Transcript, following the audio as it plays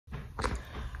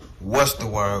What's the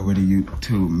word with the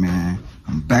YouTube, man?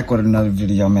 I'm back with another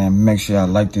video, man. Make sure y'all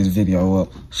like this video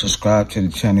up. Subscribe to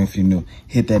the channel if you're new.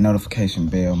 Hit that notification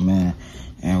bell, man.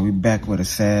 And we back with a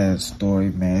sad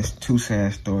story, man. It's two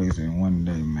sad stories in one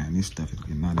day, man. This stuff is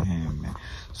getting out of hand, man.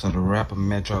 So the rapper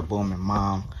Metro Boomin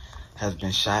mom has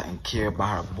been shot and killed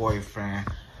by her boyfriend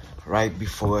right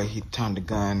before he turned the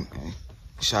gun and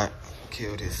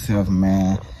killed himself,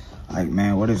 man. Like,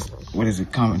 man, what is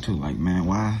it coming to? Like, man,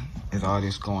 why is all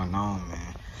this going on,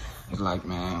 man? It's like,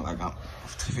 man, like,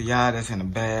 for y'all that's in a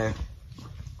bad,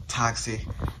 toxic,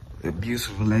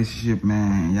 abusive relationship,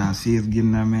 man, y'all see it's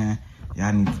getting there, man,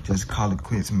 y'all need to just call it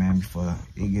quits, man, before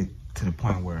it get to the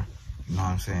point where, you know what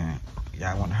I'm saying,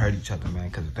 y'all want to hurt each other, man,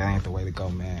 because that ain't the way to go,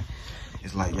 man.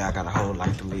 It's like y'all got a whole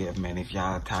life to live, man. If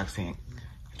y'all toxic,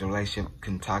 if the relationship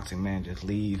can toxic, man, just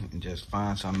leave and just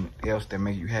find something else that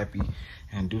make you happy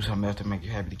and do something else to make you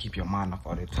happy to keep your mind off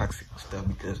all that toxic stuff,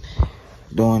 because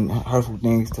doing hurtful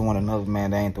things to one another,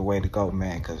 man, that ain't the way to go,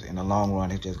 man, because in the long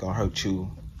run, it's just going to hurt you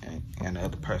and the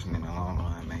other person in the long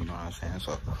run, man, you know what I'm saying?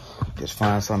 So just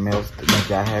find something else to make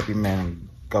y'all happy, man, and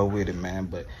go with it, man.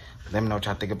 But let me know what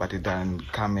y'all think about this down in the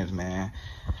comments, man.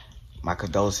 My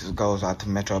condolences goes out to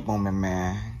Metro Boomin,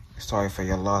 man. Sorry for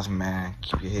your loss, man.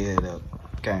 Keep your head up.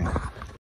 Gang.